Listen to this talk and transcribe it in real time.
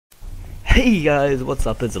Hey guys, what's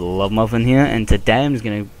up? It's Love Muffin here, and today I'm just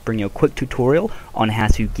going to bring you a quick tutorial on how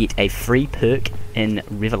to get a free perk in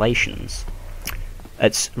Revelations.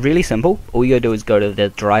 It's really simple. All you gotta do is go to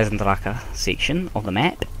the Dreisendrache section of the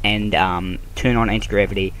map and turn on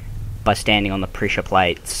anti-gravity by standing on the pressure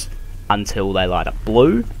plates until they light up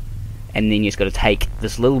blue, and then you just got to take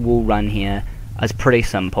this little wall run here. It's pretty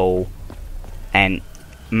simple, and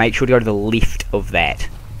make sure to go to the left of that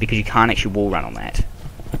because you can't actually wall run on that.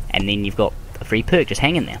 And then you've got a free perk just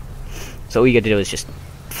hanging there. So all you got to do is just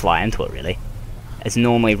fly into it, really. It's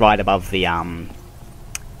normally right above the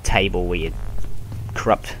table where you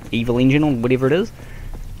corrupt evil engine or whatever it is.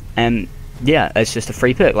 And yeah, it's just a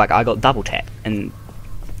free perk. Like, I got double tap, and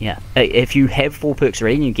yeah, if you have 4 perks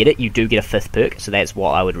already and you get it, you do get a 5th perk, so that's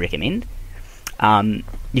what I would recommend.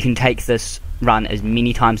 You can take this run as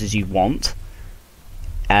many times as you want,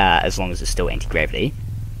 as long as it's still anti-gravity.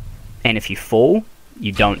 And if you fall,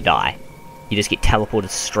 you don't die. You just get teleported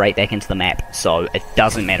straight back into the map, so it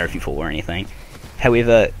doesn't matter if you fall or anything.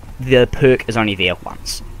 However, the perk is only there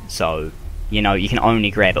once, so, you know, you can only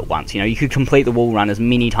grab it once. You know, you could complete the wall run as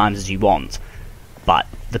many times as you want, but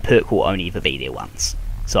the perk will only ever be there once.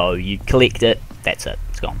 So you collect it, that's it,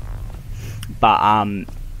 it's gone. But,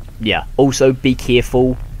 yeah, also be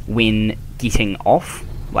careful when getting off,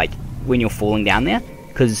 like, when you're falling down there,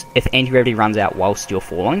 because if anti-gravity runs out whilst you're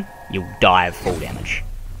falling, you'll die of fall damage.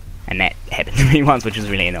 And that happened to me once, which was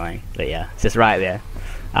really annoying. But yeah, it's just right there.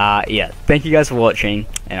 Yeah, thank you guys for watching,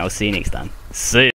 and I'll see you next time. See ya.